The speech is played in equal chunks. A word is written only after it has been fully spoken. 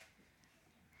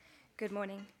Good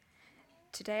morning.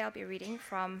 Today I'll be reading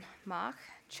from Mark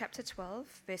chapter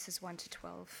 12, verses 1 to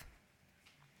 12.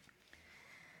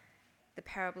 The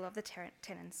parable of the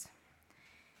tenants.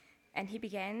 And he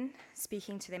began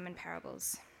speaking to them in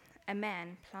parables. A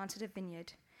man planted a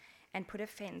vineyard and put a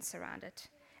fence around it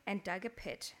and dug a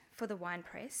pit for the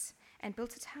winepress and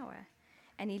built a tower,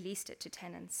 and he leased it to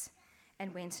tenants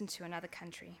and went into another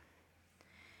country.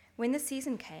 When the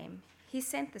season came, he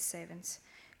sent the servants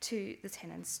to the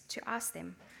tenants to ask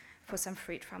them for some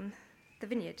fruit from the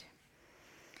vineyard.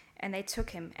 And they took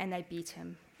him and they beat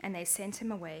him, and they sent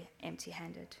him away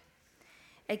empty-handed.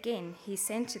 Again he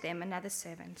sent to them another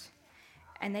servant,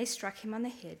 and they struck him on the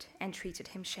head and treated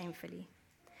him shamefully.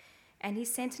 And he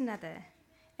sent another,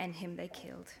 and him they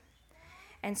killed.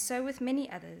 And so with many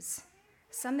others,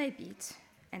 some they beat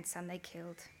and some they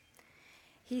killed.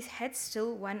 He had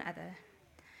still one other,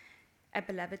 a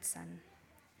beloved son.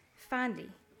 Finally,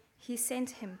 he sent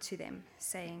him to them,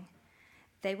 saying,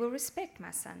 "They will respect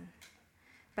my son."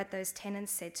 But those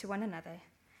tenants said to one another,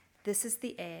 "This is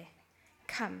the heir.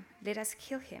 Come, let us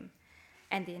kill him,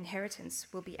 and the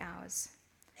inheritance will be ours."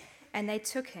 And they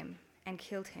took him and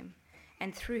killed him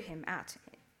and threw him out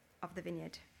of the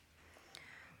vineyard.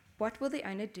 What will the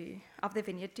owner of the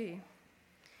vineyard do?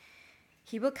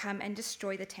 He will come and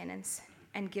destroy the tenants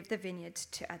and give the vineyard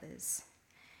to others.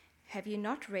 Have you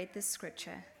not read this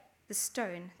scripture? The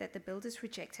stone that the builders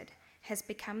rejected has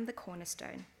become the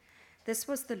cornerstone. This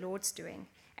was the Lord's doing,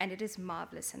 and it is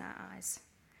marvelous in our eyes.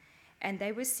 And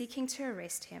they were seeking to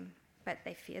arrest him, but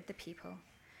they feared the people,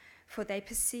 for they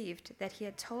perceived that he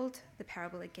had told the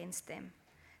parable against them.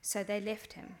 So they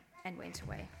left him and went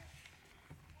away.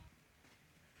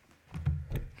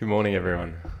 Good morning,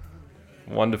 everyone.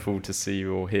 Wonderful to see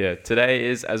you all here. Today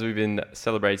is, as we've been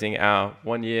celebrating, our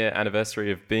 1-year anniversary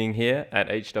of being here at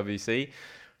HWC.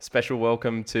 Special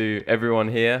welcome to everyone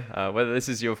here, whether this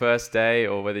is your first day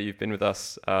or whether you've been with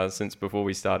us since before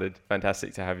we started.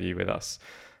 Fantastic to have you with us.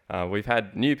 We've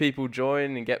had new people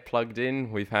join and get plugged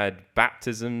in. We've had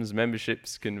baptisms,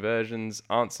 memberships, conversions,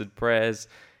 answered prayers,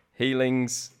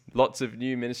 healings, lots of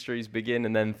new ministries begin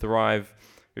and then thrive.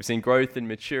 We've seen growth in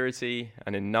maturity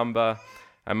and in number,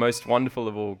 and most wonderful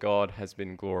of all, God has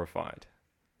been glorified.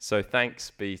 So thanks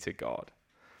be to God.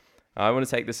 I want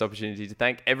to take this opportunity to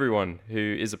thank everyone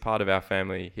who is a part of our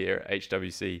family here at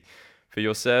HWC for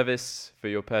your service, for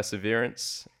your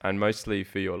perseverance, and mostly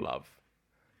for your love.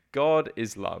 God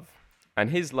is love, and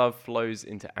his love flows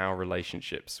into our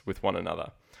relationships with one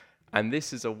another. And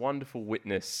this is a wonderful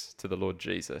witness to the Lord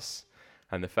Jesus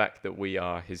and the fact that we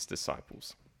are his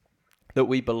disciples, that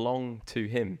we belong to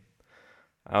him.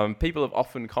 People have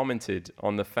often commented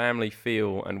on the family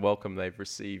feel and welcome they've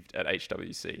received at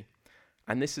HWC.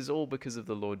 And this is all because of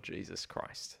the Lord Jesus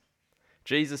Christ.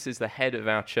 Jesus is the head of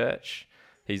our church.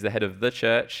 He's the head of the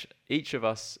church. Each of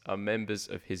us are members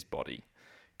of his body.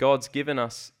 God's given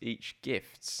us each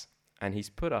gifts, and he's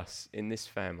put us in this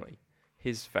family,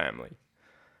 his family,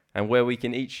 and where we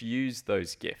can each use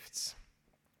those gifts,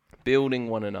 building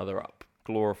one another up,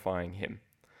 glorifying him.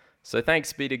 So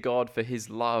thanks be to God for his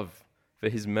love, for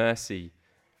his mercy,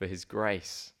 for his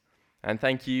grace. And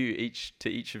thank you to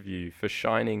each of you for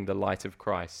shining the light of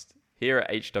Christ here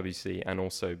at HWC and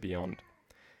also beyond.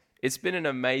 It's been an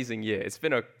amazing year. It's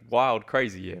been a wild,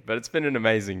 crazy year, but it's been an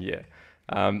amazing year.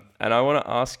 And I want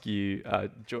to ask you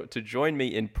to join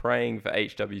me in praying for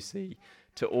HWC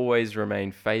to always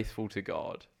remain faithful to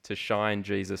God, to shine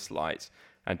Jesus' light,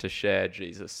 and to share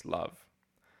Jesus' love.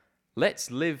 Let's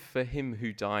live for him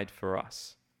who died for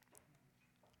us.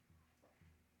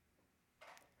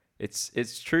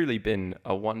 It's truly been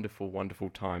a wonderful, wonderful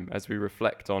time as we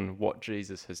reflect on what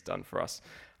Jesus has done for us.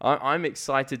 I'm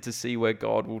excited to see where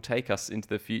God will take us into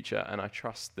the future, and I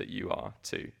trust that you are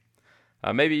too.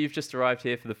 Maybe you've just arrived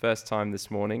here for the first time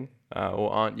this morning,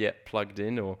 or aren't yet plugged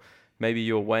in, or maybe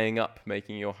you're weighing up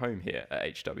making your home here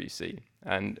at HWC.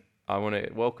 And I want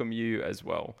to welcome you as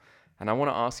well. And I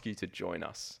want to ask you to join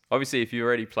us. Obviously, if you're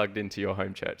already plugged into your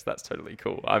home church, that's totally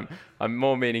cool. I'm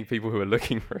more meaning people who are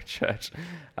looking for a church.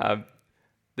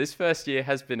 This first year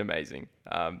has been amazing.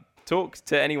 Talk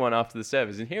to anyone after the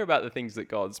service and hear about the things that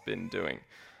God's been doing.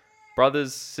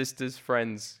 Brothers, sisters,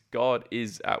 friends, God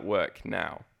is at work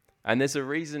now. And there's a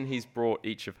reason he's brought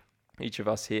each of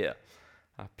us here.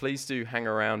 Please do hang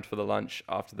around for the lunch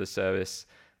after the service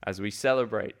as we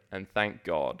celebrate and thank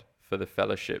God for the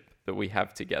fellowship that we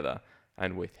have together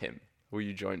and with him. Will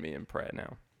you join me in prayer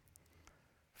now?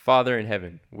 Father in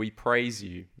heaven, we praise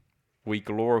you, we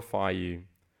glorify you,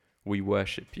 we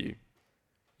worship you.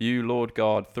 You, Lord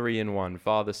God, 3 in 1,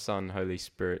 Father, Son, Holy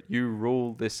Spirit, you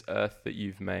rule this earth that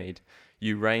you've made.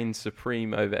 You reign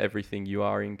supreme over everything. You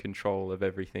are in control of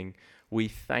everything. We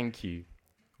thank you.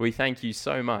 We thank you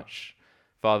so much,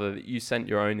 Father, that you sent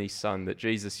your only Son, that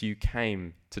Jesus, you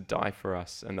came to die for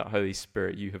us, and that Holy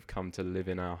Spirit, you have come to live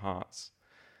in our hearts.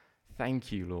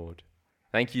 Thank you, Lord.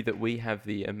 Thank you that we have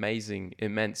the amazing,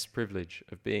 immense privilege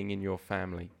of being in your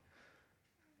family.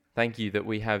 Thank you that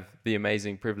we have the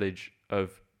amazing privilege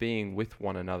of being with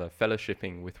one another,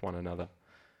 fellowshipping with one another.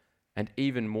 And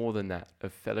even more than that,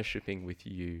 of fellowshipping with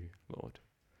you, Lord.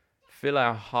 Fill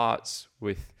our hearts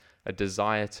with a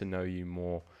desire to know you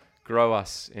more. Grow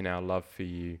us in our love for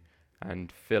you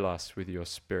and fill us with your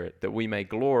Spirit, that we may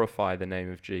glorify the name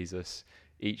of Jesus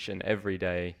each and every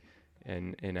day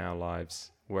in our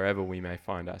lives, wherever we may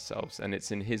find ourselves. And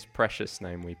it's in his precious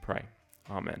name we pray.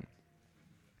 Amen.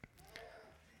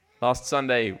 Last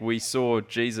Sunday, we saw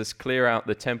Jesus clear out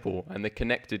the temple and the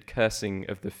connected cursing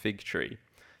of the fig tree.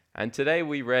 And today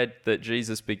we read that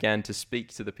Jesus began to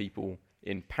speak to the people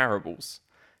in parables.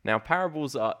 Now,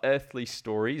 parables are earthly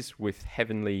stories with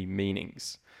heavenly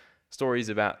meanings, stories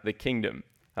about the kingdom.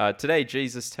 Today,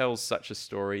 Jesus tells such a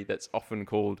story that's often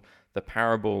called the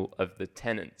parable of the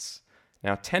tenants.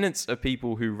 Now, tenants are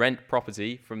people who rent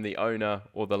property from the owner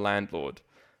or the landlord.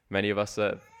 Many of us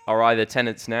are either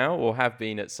tenants now or have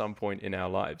been at some point in our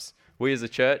lives. We as a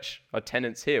church are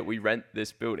tenants here. We rent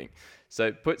this building.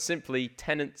 So put simply,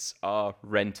 tenants are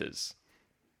renters.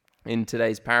 In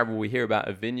today's parable, we hear about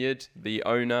a vineyard, the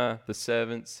owner, the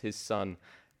servants, his son,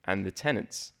 and the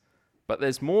tenants. But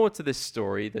there's more to this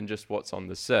story than just what's on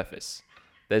the surface.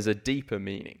 There's a deeper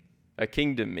meaning, a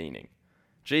kingdom meaning.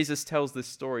 Jesus tells this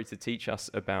story to teach us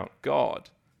about God,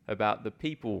 about the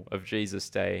people of Jesus'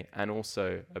 day, and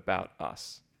also about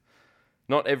us.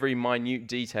 Not every minute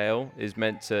detail is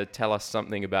meant to tell us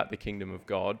something about the kingdom of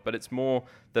God, but it's more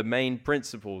the main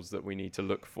principles that we need to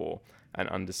look for and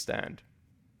understand.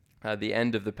 The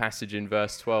end of the passage in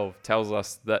verse 12 tells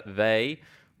us that they,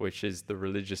 which is the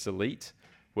religious elite,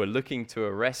 were looking to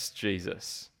arrest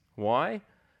Jesus. Why?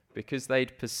 Because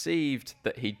they'd perceived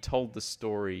that he'd told the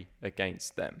story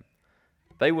against them.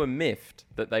 They were miffed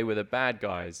that they were the bad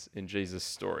guys in Jesus'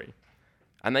 story.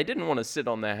 And they didn't want to sit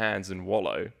on their hands and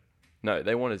wallow. No,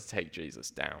 they wanted to take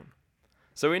Jesus down.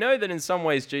 So we know that in some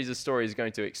ways Jesus' story is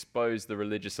going to expose the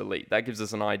religious elite. That gives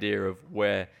us an idea of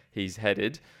where he's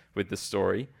headed with the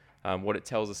story, what it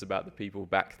tells us about the people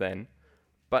back then.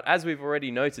 But as we've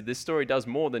already noted, this story does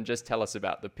more than just tell us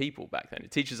about the people back then.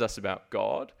 It teaches us about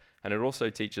God, and it also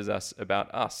teaches us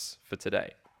about us for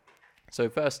today. So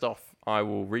first off, I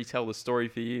will retell the story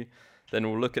for you, then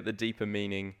we'll look at the deeper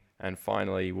meaning, and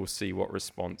finally we'll see what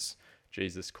response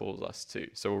Jesus calls us to.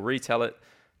 So we'll retell it,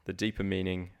 the deeper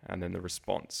meaning, and then the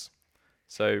response.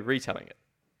 So retelling it.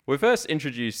 We're first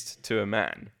introduced to a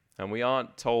man, and we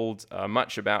aren't told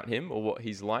much about him or what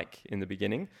he's like in the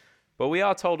beginning, but we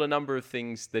are told a number of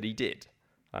things that he did.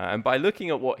 And by looking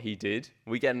at what he did,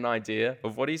 we get an idea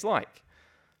of what he's like.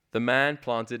 The man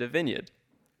planted a vineyard.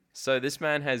 So this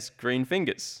man has green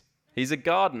fingers. He's a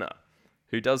gardener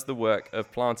who does the work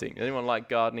of planting. Anyone like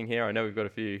gardening here? I know we've got a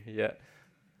few. Yeah,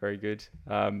 very good.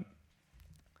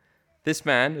 This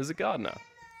man is a gardener.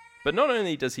 But not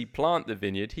only does he plant the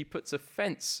vineyard, he puts a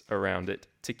fence around it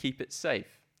to keep it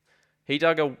safe. He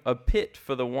dug a pit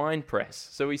for the wine press.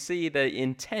 So we see the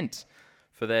intent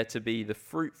for there to be the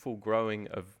fruitful growing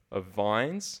of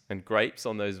vines and grapes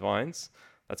on those vines.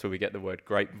 That's where we get the word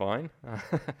grapevine.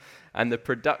 And the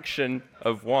production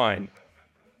of wine.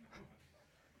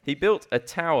 He built a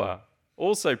tower,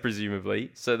 also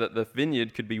presumably, so that the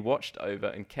vineyard could be watched over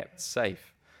and kept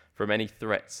safe from any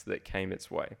threats that came its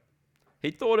way.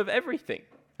 He'd thought of everything,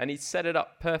 and he'd set it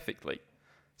up perfectly.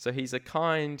 So he's a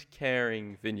kind,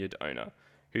 caring vineyard owner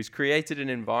who's created an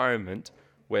environment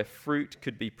where fruit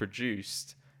could be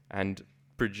produced and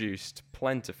produced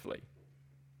plentifully.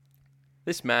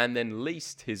 This man then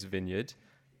leased his vineyard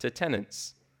to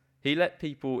tenants. He let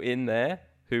people in there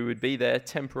who would be there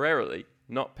temporarily,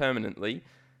 not permanently,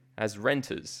 as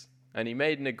renters. And he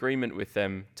made an agreement with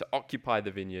them to occupy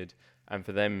the vineyard and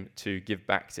for them to give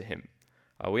back to him.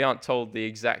 We aren't told the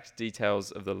exact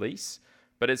details of the lease,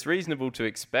 but it's reasonable to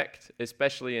expect,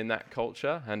 especially in that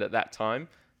culture and at that time,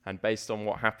 and based on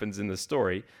what happens in the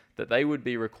story, that they would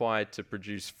be required to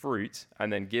produce fruit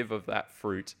and then give of that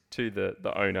fruit to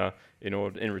the owner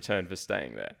in return for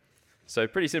staying there. So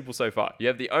pretty simple so far. You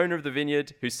have the owner of the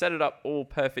vineyard who set it up all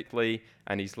perfectly,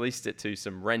 and he's leased it to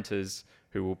some renters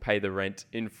who will pay the rent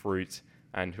in fruit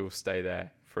and who will stay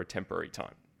there for a temporary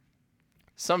time.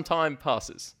 Some time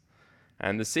passes,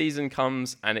 and the season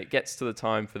comes, and it gets to the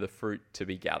time for the fruit to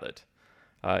be gathered.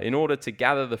 In order to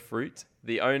gather the fruit,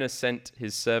 the owner sent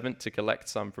his servant to collect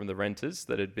some from the renters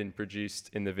that had been produced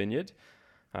in the vineyard.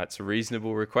 It's a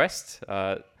reasonable request,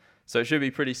 so it should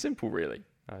be pretty simple, really.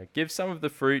 Give some of the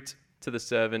fruit to the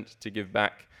servant to give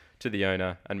back to the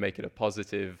owner and make it a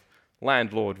positive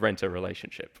landlord-renter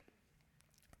relationship.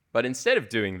 But instead of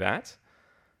doing that,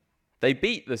 they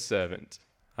beat the servant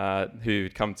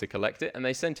who'd come to collect it, and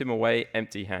they sent him away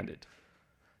empty-handed.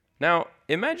 Now,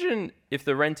 imagine if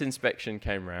the rent inspection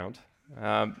came round,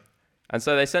 and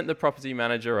so they sent the property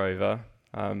manager over,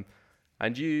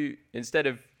 and you, instead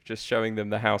of just showing them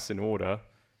the house in order,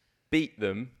 beat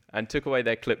them and took away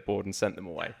their clipboard and sent them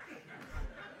away.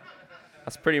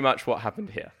 That's pretty much what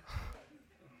happened here.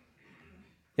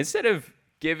 Instead of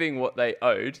giving what they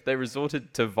owed, they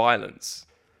resorted to violence.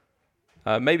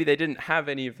 Maybe they didn't have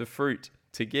any of the fruit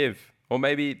to give, or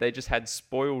maybe they just had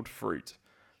spoiled fruit.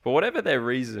 But whatever their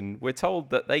reason, we're told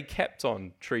that they kept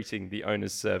on treating the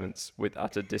owner's servants with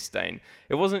utter disdain.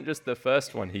 It wasn't just the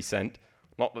first one he sent,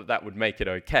 not that that would make it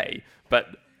okay,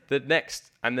 but the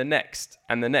next and the next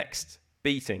and the next,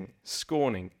 beating,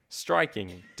 scorning,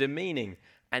 striking, demeaning,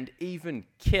 and even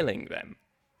killing them.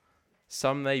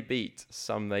 Some they beat,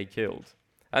 some they killed.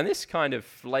 And this kind of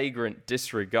flagrant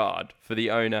disregard for the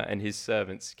owner and his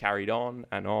servants carried on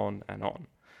and on and on.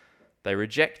 They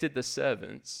rejected the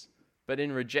servants, but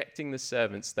in rejecting the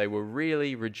servants, they were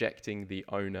really rejecting the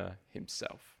owner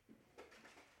himself.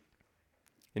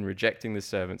 In rejecting the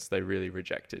servants, they really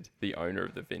rejected the owner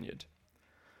of the vineyard.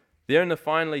 The owner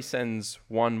finally sends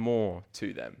one more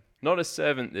to them. Not a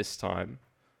servant this time,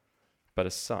 but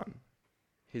a son,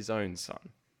 his own son.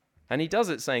 And he does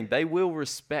it saying, "They will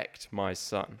respect my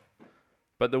son."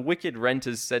 But the wicked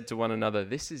renters said to one another,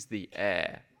 "This is the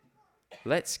heir.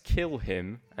 Let's kill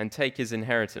him and take his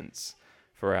inheritance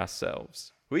for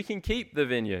ourselves. We can keep the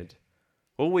vineyard.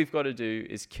 All we've got to do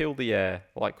is kill the heir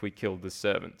like we killed the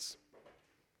servants."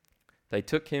 They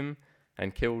took him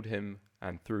and killed him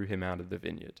and threw him out of the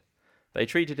vineyard. They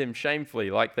treated him shamefully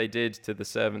like they did to the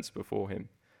servants before him.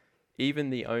 Even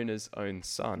the owner's own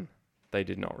son they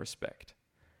did not respect.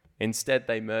 Instead,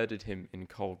 they murdered him in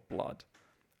cold blood,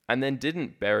 and then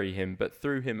didn't bury him, but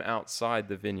threw him outside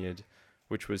the vineyard,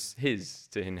 which was his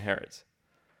to inherit.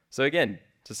 So again,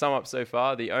 to sum up so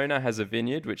far, the owner has a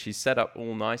vineyard which he's set up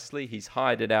all nicely. He's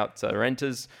hired it out to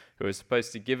renters who are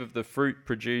supposed to give of the fruit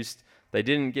produced. They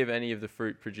didn't give any of the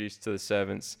fruit produced to the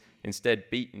servants, instead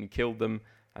beat and killed them,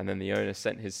 and then the owner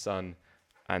sent his son,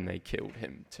 and they killed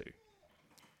him too.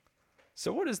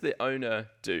 So what does the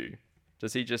owner do?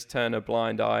 Does he just turn a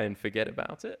blind eye and forget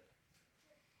about it?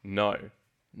 No,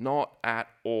 not at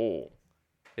all.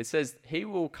 It says he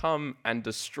will come and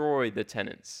destroy the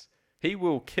tenants. He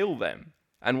will kill them.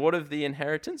 And what of the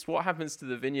inheritance? What happens to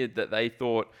the vineyard that they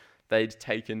thought they'd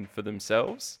taken for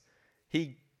themselves?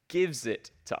 He gives it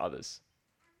to others.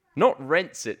 Not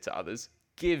rents it to others,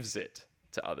 gives it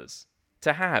to others.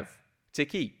 To have, to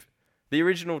keep. The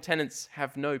original tenants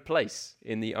have no place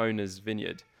in the owner's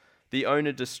vineyard. The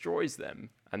owner destroys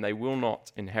them, and they will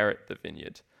not inherit the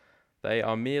vineyard. They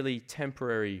are merely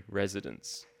temporary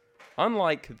residents.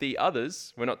 Unlike the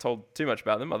others, we're not told too much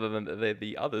about them other than that they're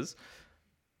the others,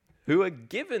 who are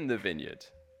given the vineyard.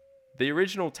 The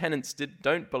original tenants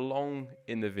don't belong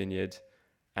in the vineyard,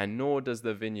 and nor does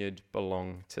the vineyard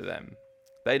belong to them.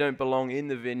 They don't belong in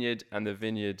the vineyard, and the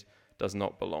vineyard does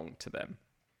not belong to them.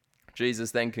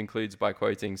 Jesus then concludes by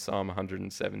quoting Psalm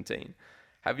 117.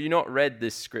 "Have you not read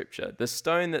this scripture? The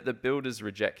stone that the builders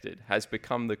rejected has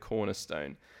become the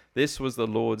cornerstone. This was the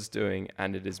Lord's doing,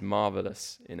 and it is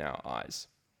marvelous in our eyes."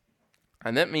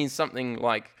 And that means something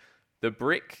like the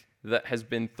brick that has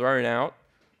been thrown out,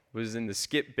 was in the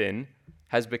skip bin,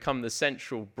 has become the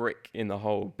central brick in the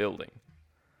whole building.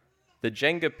 The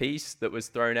Jenga piece that was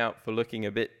thrown out for looking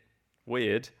a bit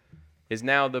weird is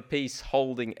now the piece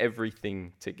holding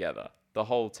everything together. The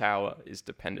whole tower is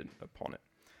dependent upon it.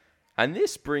 And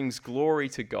this brings glory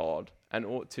to God and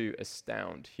ought to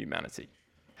astound humanity.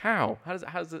 How?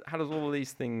 How does all of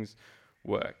these things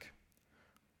work?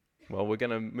 Well, we're going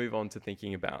to move on to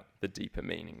thinking about the deeper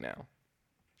meaning now.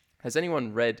 Has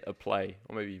anyone read a play?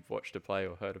 Or maybe you've watched a play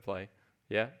or heard a play?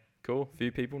 Yeah? Cool. A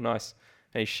few people. Nice.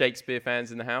 Any Shakespeare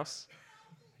fans in the house?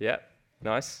 Yeah?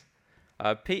 Nice.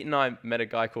 Pete and I met a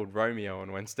guy called Romeo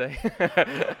on Wednesday,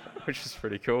 which is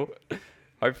pretty cool.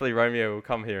 Hopefully Romeo will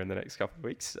come here in the next couple of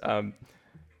weeks.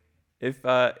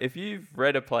 If you've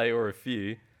read a play or a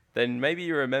few, then maybe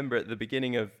you remember at the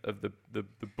beginning of the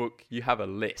book, you have a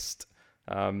list.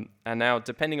 And now,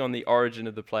 depending on the origin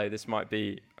of the play, this might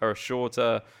be a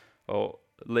shorter or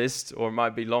list, or it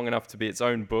might be long enough to be its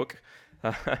own book.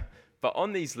 But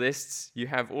on these lists, you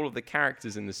have all of the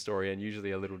characters in the story and usually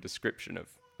a little description of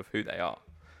of who they are.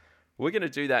 We're going to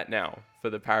do that now for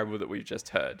the parable that we've just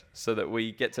heard, so that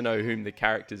we get to know whom the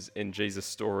characters in Jesus'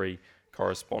 story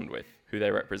correspond with, who they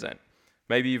represent.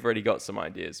 Maybe you've already got some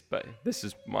ideas, but this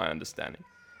is my understanding.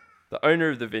 The owner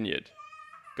of the vineyard,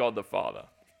 God the Father.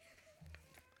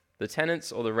 The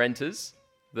tenants or the renters,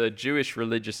 the Jewish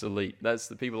religious elite. That's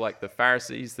the people like the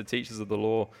Pharisees, the teachers of the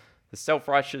law, the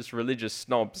self-righteous religious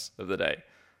snobs of the day.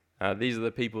 These are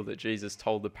the people that Jesus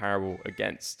told the parable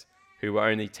against, who were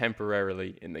only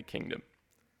temporarily in the kingdom.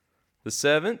 The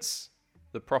servants,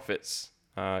 the prophets,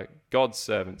 God's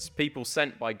servants, people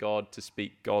sent by God to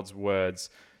speak God's words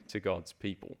to God's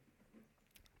people.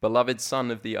 Beloved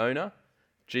son of the owner,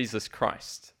 Jesus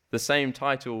Christ. The same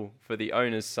title for the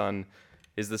owner's son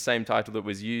is the same title that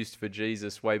was used for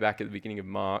Jesus way back at the beginning of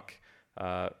Mark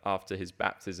after his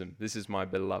baptism. This is my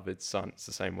beloved son. It's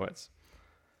the same words.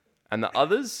 And the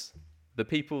others, the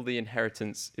people the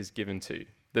inheritance is given to.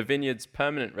 The vineyard's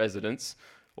permanent residents,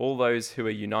 all those who are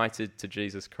united to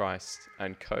Jesus Christ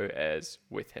and co-heirs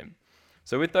with him.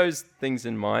 So with those things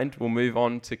in mind, we'll move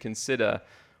on to consider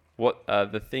what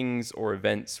the things or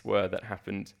events were that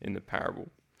happened in the parable.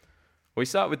 We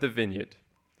start with the vineyard.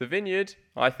 The vineyard,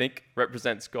 I think,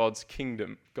 represents God's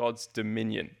kingdom, God's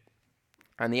dominion.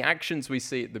 And the actions we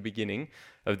see at the beginning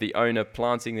of the owner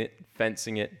planting it,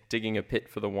 fencing it, digging a pit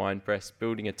for the winepress,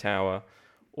 building a tower,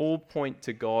 all point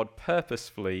to God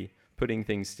purposefully putting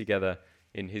things together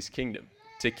in his kingdom,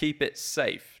 to keep it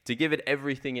safe, to give it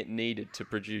everything it needed to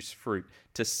produce fruit,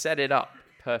 to set it up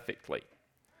perfectly.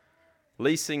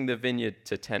 Leasing the vineyard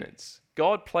to tenants.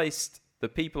 God placed the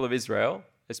people of Israel,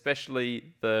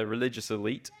 especially the religious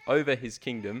elite, over his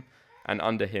kingdom and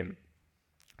under him.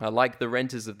 Like the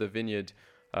renters of the vineyard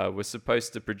were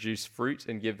supposed to produce fruit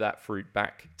and give that fruit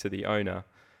back to the owner,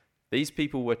 these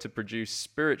people were to produce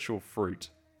spiritual fruit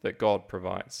that God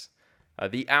provides,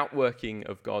 the outworking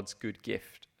of God's good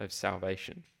gift of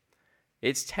salvation.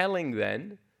 It's telling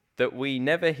then that we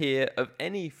never hear of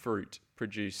any fruit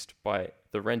produced by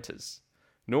the renters,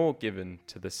 nor given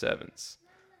to the servants.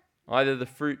 Either the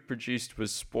fruit produced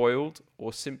was spoiled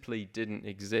or simply didn't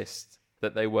exist,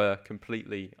 that they were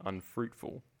completely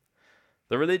unfruitful.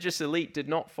 The religious elite did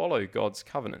not follow God's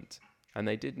covenant, and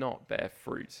they did not bear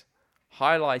fruit,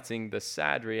 highlighting the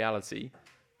sad reality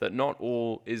that not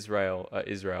all Israel are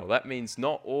Israel. That means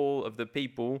not all of the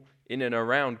people in and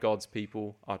around God's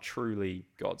people are truly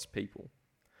God's people.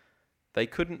 They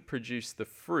couldn't produce the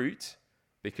fruit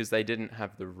because they didn't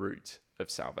have the root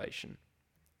of salvation.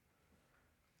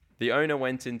 The owner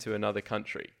went into another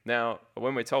country. Now,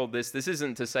 when we're told this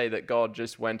isn't to say that God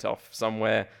just went off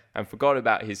somewhere and forgot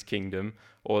about his kingdom,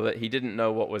 or that he didn't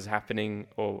know what was happening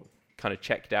or kind of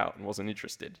checked out and wasn't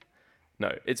interested.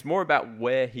 No, it's more about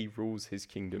where he rules his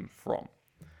kingdom from.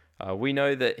 We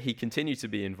know that he continued to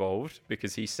be involved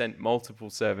because he sent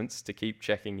multiple servants to keep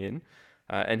checking in,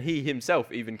 and he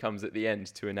himself even comes at the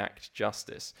end to enact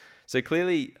justice. So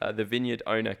clearly the vineyard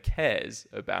owner cares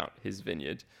about his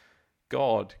vineyard.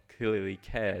 God clearly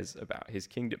cares about his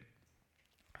kingdom.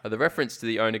 The reference to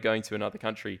the owner going to another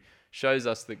country shows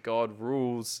us that God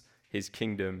rules his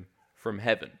kingdom from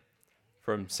heaven,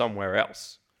 from somewhere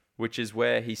else, which is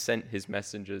where he sent his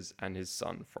messengers and his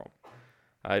son from.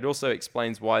 It also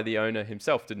explains why the owner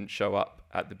himself didn't show up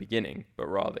at the beginning, but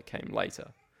rather came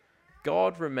later.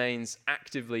 God remains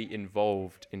actively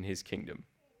involved in his kingdom,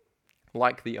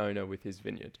 like the owner with his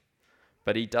vineyard.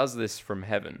 But he does this from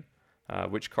heaven,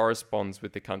 which corresponds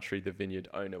with the country the vineyard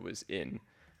owner was in.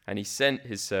 And he sent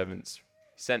his servants,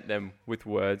 sent them with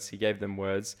words, he gave them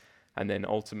words, and then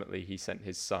ultimately he sent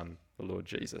his son, the Lord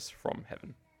Jesus, from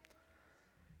heaven.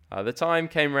 The time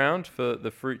came round for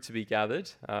the fruit to be gathered,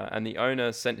 and the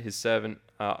owner sent his servant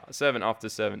after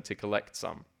servant to collect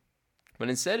some. But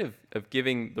instead of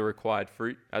giving the required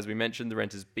fruit, as we mentioned, the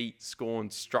renters beat,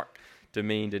 scorned, struck,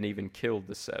 demeaned, and even killed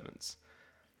the servants.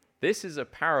 This is a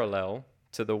parallel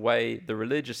to the way the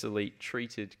religious elite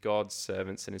treated God's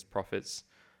servants and his prophets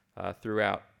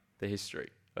throughout the history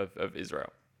of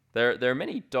Israel. There are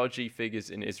many dodgy figures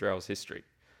in Israel's history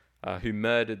who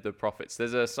murdered the prophets.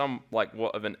 There's some like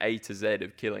what of an A to Z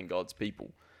of killing God's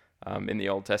people in the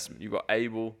Old Testament. You've got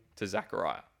Abel to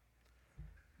Zechariah.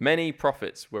 Many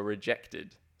prophets were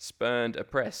rejected, spurned,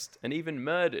 oppressed, and even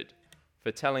murdered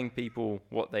for telling people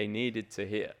what they needed to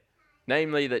hear,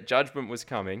 namely that judgment was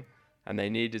coming and they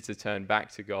needed to turn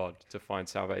back to God to find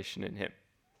salvation in him.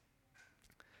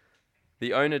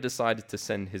 The owner decided to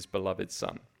send his beloved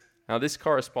son. Now this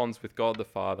corresponds with God the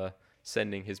Father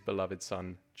sending his beloved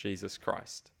son, Jesus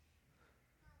Christ.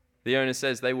 The owner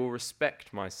says, "They will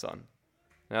respect my son."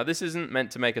 Now this isn't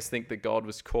meant to make us think that God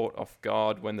was caught off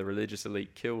guard when the religious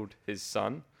elite killed his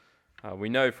son. We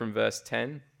know from verse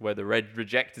 10, where the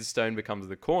rejected stone becomes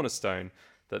the cornerstone,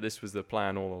 that this was the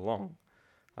plan all along.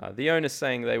 The owner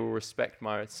saying they will respect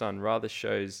my son rather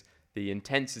shows the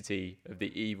intensity of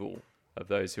the evil of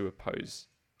those who oppose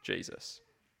Jesus.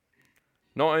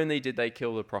 Not only did they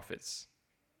kill the prophets,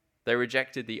 they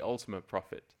rejected the ultimate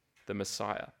prophet, the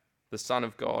Messiah, the Son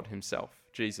of God himself,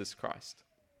 Jesus Christ.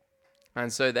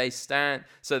 And so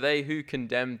they who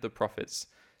condemned the prophets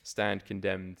stand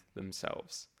condemned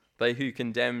themselves. They who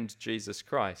condemned Jesus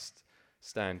Christ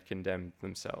stand condemned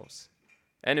themselves.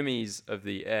 Enemies of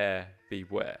the heir,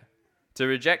 beware. To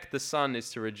reject the Son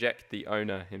is to reject the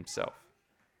owner himself.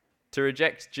 To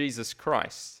reject Jesus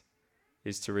Christ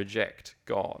is to reject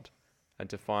God and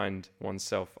to find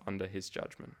oneself under his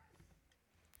judgment.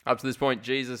 Up to this point,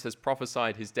 Jesus has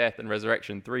prophesied his death and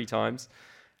resurrection 3 times,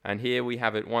 and here we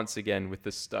have it once again with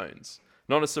the stones.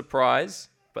 Not a surprise,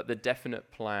 but the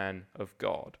definite plan of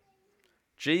God.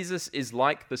 Jesus is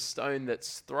like the stone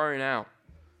that's thrown out,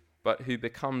 but who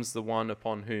becomes the one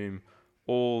upon whom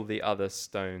all the other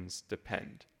stones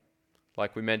depend.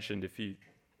 Like we mentioned, if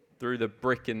the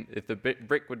brick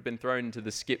would have been thrown into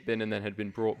the skip bin and then had been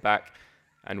brought back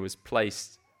and was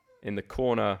placed in the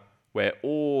corner where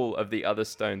all of the other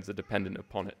stones are dependent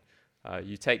upon it,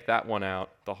 you take that one out,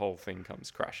 the whole thing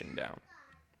comes crashing down.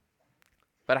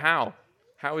 But how?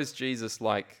 How is Jesus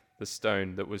like the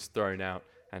stone that was thrown out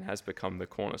and has become the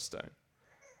cornerstone?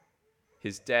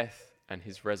 His death and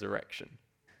his resurrection.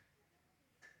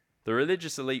 The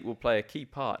religious elite will play a key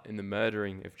part in the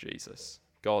murdering of Jesus,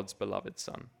 God's beloved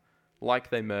Son, like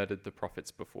they murdered the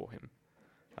prophets before him.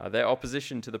 Their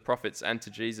opposition to the prophets and to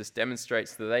Jesus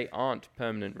demonstrates that they aren't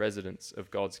permanent residents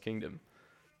of God's kingdom.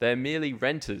 They're merely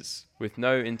renters with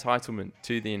no entitlement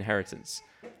to the inheritance,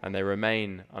 and they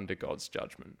remain under God's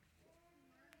judgment.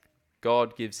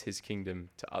 God gives his kingdom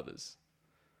to others.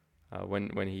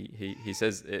 When he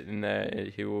says it in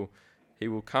there, he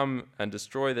will come and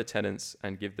destroy the tenants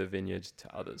and give the vineyard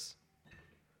to others.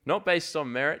 Not based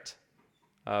on merit,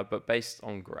 but based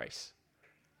on grace.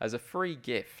 As a free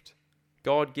gift,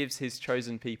 God gives his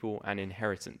chosen people an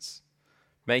inheritance,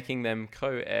 making them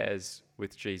co-heirs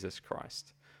with Jesus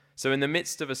Christ. So in the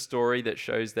midst of a story that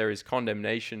shows there is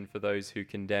condemnation for those who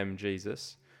condemn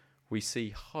Jesus, we see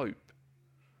hope.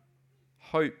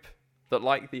 Hope that,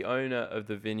 like the owner of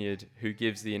the vineyard who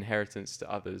gives the inheritance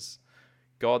to others,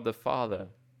 God the Father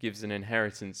gives an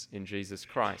inheritance in Jesus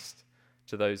Christ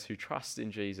to those who trust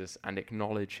in Jesus and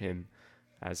acknowledge him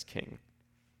as King.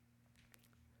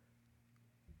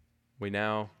 We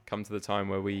now come to the time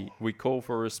where we call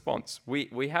for a response.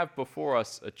 We have before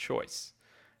us a choice,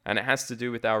 and it has to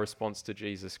do with our response to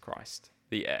Jesus Christ,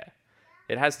 the heir.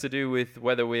 It has to do with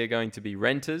whether we are going to be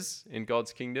renters in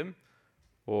God's kingdom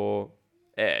or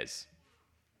heirs.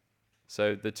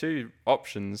 So the 2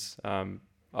 options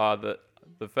are that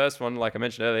the first one, like I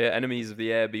mentioned earlier, enemies of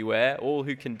the heir, beware. All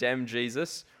who condemn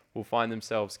Jesus will find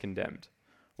themselves condemned.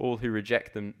 All who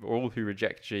reject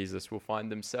Jesus will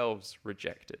find themselves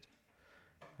rejected.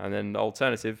 And then the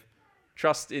alternative,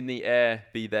 trust in the heir,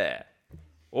 be there.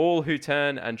 All who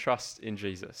turn and trust in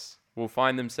Jesus will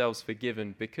find themselves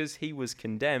forgiven because he was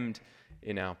condemned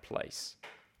in our place.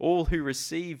 All who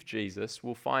receive Jesus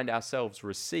will find ourselves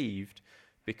received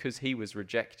because he was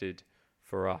rejected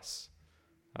for us.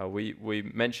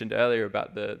 We mentioned earlier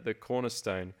about the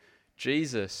cornerstone.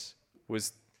 Jesus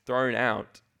was thrown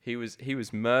out. He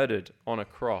was murdered on a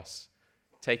cross,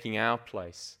 taking our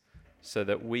place so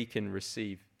that we can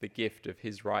receive the gift of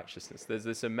his righteousness. There's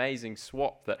this amazing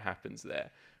swap that happens there,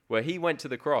 where he went to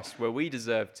the cross where we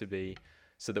deserve to be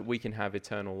so that we can have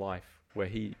eternal life where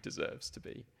he deserves to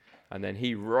be. And then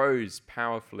he rose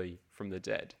powerfully from the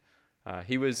dead.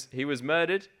 He was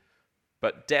murdered,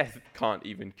 but death can't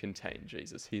even contain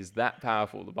Jesus. He's that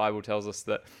powerful. The Bible tells us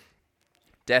that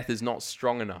death is not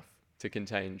strong enough to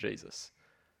contain Jesus.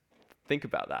 Think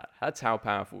about that. That's how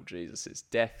powerful Jesus is.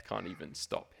 Death can't even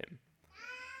stop him.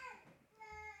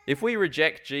 If we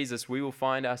reject Jesus, we will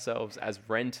find ourselves as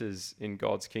renters in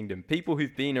God's kingdom. People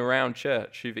who've been around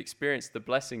church, who've experienced the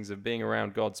blessings of being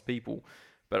around God's people,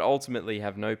 but ultimately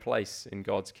have no place in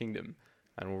God's kingdom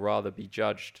and will rather be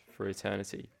judged for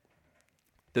eternity.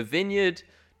 The vineyard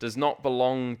does not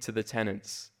belong to the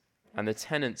tenants, and the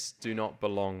tenants do not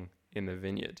belong in the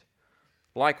vineyard.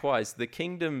 Likewise, the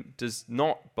kingdom does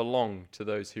not belong to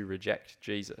those who reject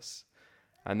Jesus,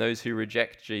 and those who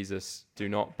reject Jesus do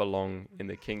not belong in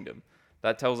the kingdom.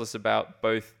 That tells us about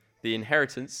both the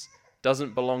inheritance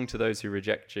doesn't belong to those who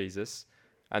reject Jesus,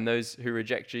 and those who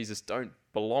reject Jesus don't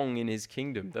belong in his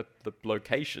kingdom, the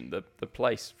location, the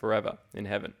place forever in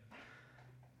heaven.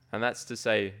 And that's to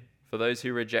say, for those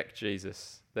who reject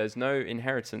Jesus, there's no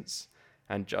inheritance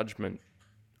and judgment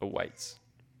awaits.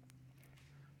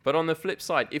 But on the flip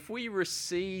side, if we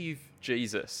receive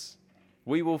Jesus,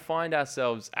 we will find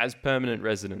ourselves as permanent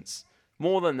residents.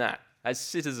 More than that, as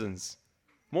citizens.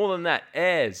 More than that,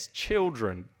 heirs,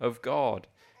 children of God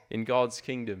in God's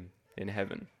kingdom in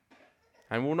heaven.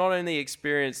 And we'll not only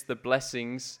experience the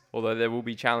blessings, although there will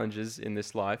be challenges in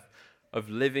this life, of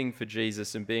living for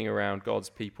Jesus and being around God's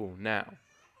people now,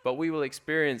 but we will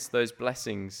experience those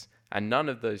blessings and none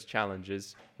of those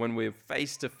challenges when we're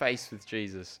face to face with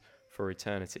Jesus for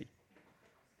eternity.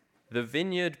 The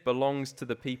vineyard belongs to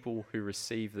the people who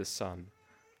receive the Son,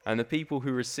 and the people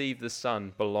who receive the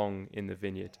Son belong in the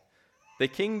vineyard. The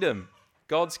kingdom,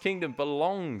 God's kingdom,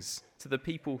 belongs to the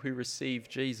people who receive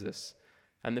Jesus,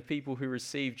 and the people who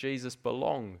receive Jesus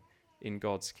belong in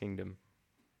God's kingdom.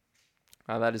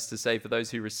 That is to say, for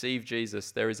those who receive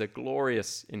Jesus, there is a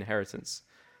glorious inheritance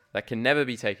that can never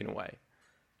be taken away,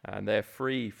 and they're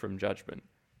free from judgment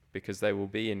because they will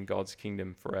be in God's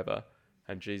kingdom forever,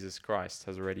 and Jesus Christ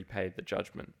has already paid the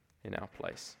judgment in our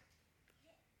place.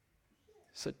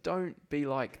 So don't be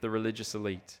like the religious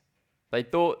elite. They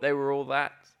thought they were all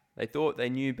that. They thought they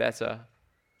knew better.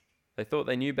 They thought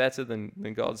they knew better than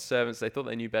God's servants. They thought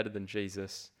they knew better than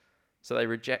Jesus. So they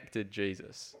rejected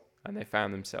Jesus, and they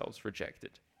found themselves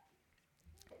rejected.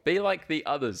 Be like the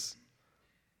others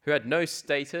who had no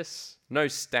status, no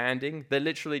standing. They're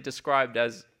literally described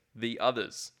as the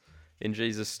others in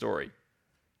Jesus' story.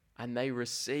 And they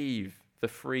receive the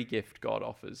free gift God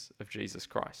offers of Jesus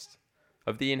Christ,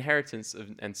 of the inheritance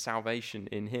and salvation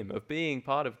in him, of being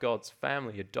part of God's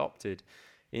family, adopted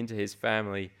into his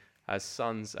family as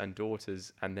sons and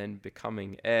daughters, and then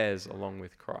becoming heirs along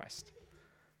with Christ.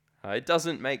 It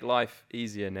doesn't make life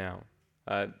easier now.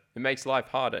 It makes life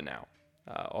harder now,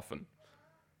 often.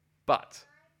 But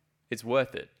it's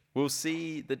worth it. We'll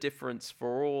see the difference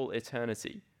for all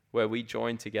eternity, where we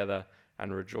join together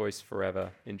and rejoice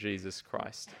forever in Jesus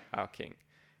Christ, our King.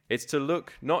 It's to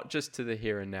look not just to the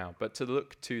here and now, but to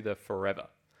look to the forever.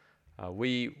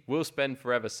 We will spend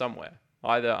forever somewhere,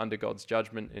 either under God's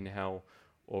judgment in hell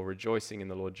or rejoicing in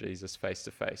the Lord Jesus face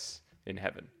to face in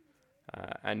heaven.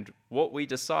 And what we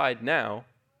decide now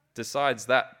decides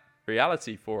that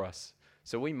reality for us.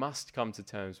 So we must come to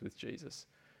terms with Jesus.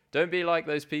 Don't be like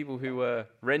those people who were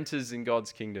renters in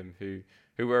God's kingdom, who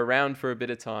were around for a bit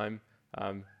of time,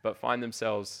 but find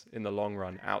themselves in the long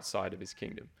run outside of his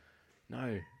kingdom.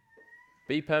 No.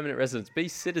 Be permanent residents. Be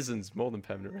citizens more than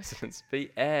permanent residents.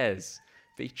 Be heirs.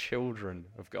 Be children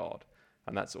of God.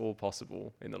 And that's all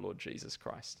possible in the Lord Jesus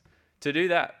Christ. To do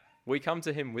that, we come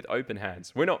to him with open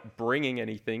hands. We're not bringing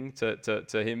anything to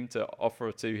him, to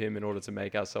offer to him in order to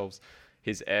make ourselves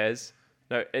his heirs.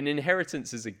 No, an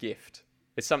inheritance is a gift.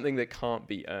 It's something that can't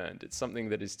be earned. It's something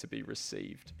that is to be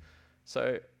received.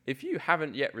 So if you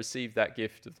haven't yet received that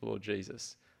gift of the Lord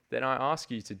Jesus, then I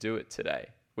ask you to do it today.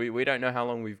 We don't know how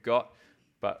long we've got,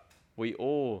 but we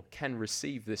all can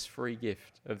receive this free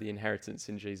gift of the inheritance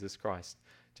in Jesus Christ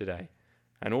today.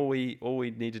 And all we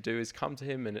need to do is come to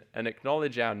him and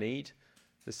acknowledge our need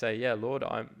to say, yeah, Lord,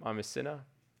 I'm a sinner.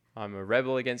 I'm a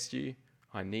rebel against you.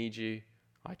 I need you.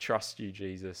 I trust you,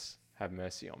 Jesus. Have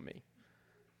mercy on me.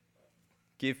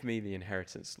 Give me the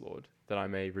inheritance, Lord, that I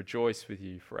may rejoice with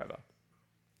you forever.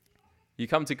 You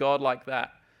come to God like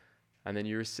that, and then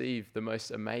you receive the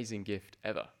most amazing gift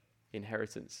ever,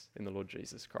 inheritance in the Lord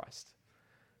Jesus Christ.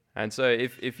 And so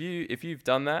if you've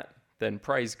done that, then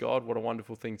praise God. What a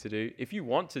wonderful thing to do. If you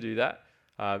want to do that,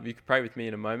 you can pray with me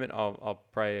in a moment. I'll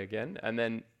pray again. And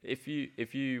then if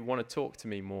you want to talk to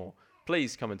me more,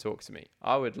 please come and talk to me.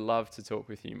 I would love to talk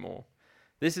with you more.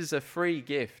 This is a free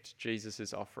gift Jesus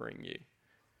is offering you.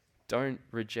 Don't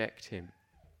reject him.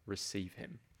 Receive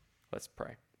him. Let's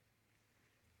pray.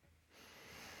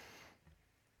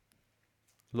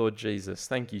 Lord Jesus,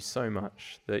 thank you so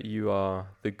much that you are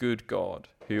the good God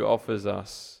who offers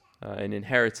us an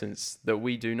inheritance that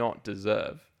we do not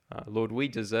deserve. Lord, we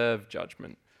deserve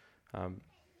judgment.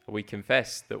 We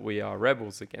confess that we are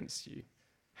rebels against you.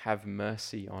 Have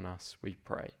mercy on us, we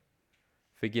pray.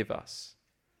 Forgive us.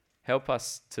 Help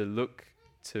us to look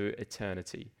to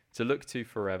eternity, to look to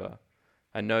forever,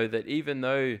 and know that even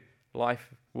though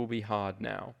life will be hard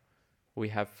now, we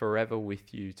have forever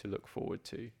with you to look forward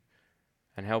to.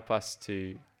 And help us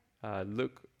to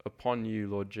look upon you,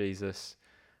 Lord Jesus,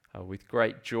 with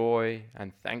great joy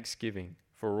and thanksgiving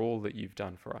for all that you've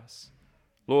done for us.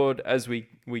 Lord, as we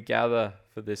gather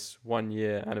for this 1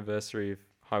 year anniversary of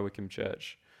High Wycombe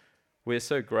Church, we're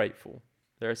so grateful.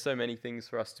 There are so many things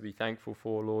for us to be thankful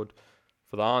for, Lord,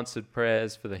 for the answered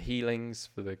prayers, for the healings,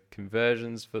 for the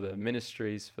conversions, for the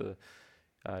ministries, for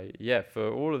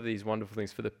for all of these wonderful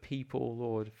things, for the people,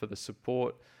 Lord, for the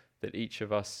support that each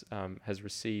of us has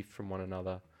received from one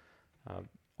another.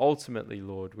 Ultimately,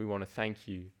 Lord, we want to thank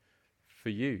you for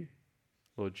you,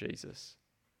 Lord Jesus.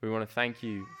 We want to thank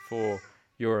you for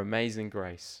your amazing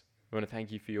grace. We want to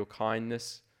thank you for your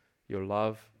kindness, your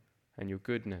love, and your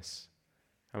goodness.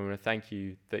 And we want to thank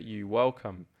you that you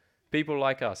welcome people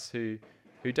like us who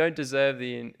don't deserve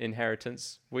the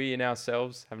inheritance. We in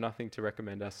ourselves have nothing to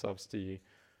recommend ourselves to you,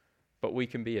 but we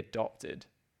can be adopted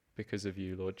because of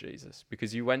you, Lord Jesus,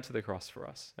 because you went to the cross for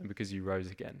us and because you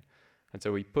rose again. And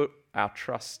so we put our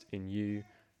trust in you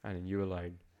and in you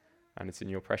alone. And it's in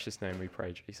your precious name we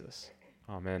pray, Jesus.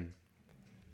 Amen.